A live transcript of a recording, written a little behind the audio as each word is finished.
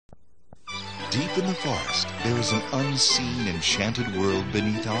Deep in the forest, there is an unseen, enchanted world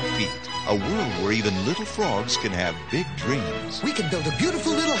beneath our feet. A world where even little frogs can have big dreams. We can build a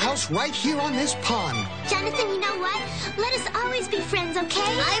beautiful little house right here on this pond. Jonathan, you know what? Let us always be friends, okay?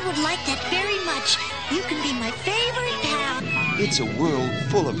 I would like that very much. You can be my favorite pal. It's a world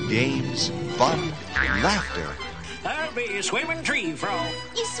full of games, fun, laughter. I'll be a swimming tree frog.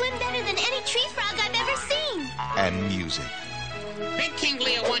 You swim better than any tree frog I've ever seen. And music. Big King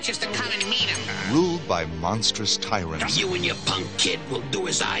Leo wants us to come and meet him. Ruled by monstrous tyrants. You and your punk kid will do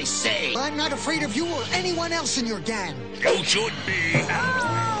as I say. I'm not afraid of you or anyone else in your gang. You should be.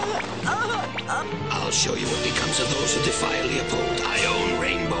 I'll show you what becomes of those who defy Leopold. I own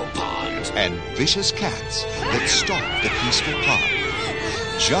Rainbow Pond. And vicious cats that stalk the peaceful pond.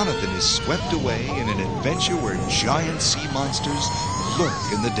 Jonathon is swept away in an adventure where giant sea monsters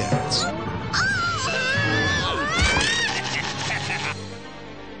lurk in the depths.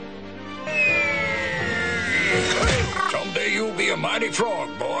 Someday you'll be a mighty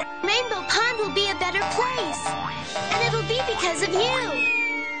frog, boy. Rainbow Pond will be a better place. And it'll be because of you.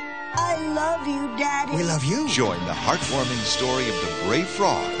 I love you, Daddy. We love you. Join the heartwarming story of the Brave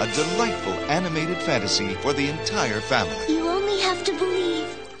Frog, a delightful animated fantasy for the entire family. You only have to believe.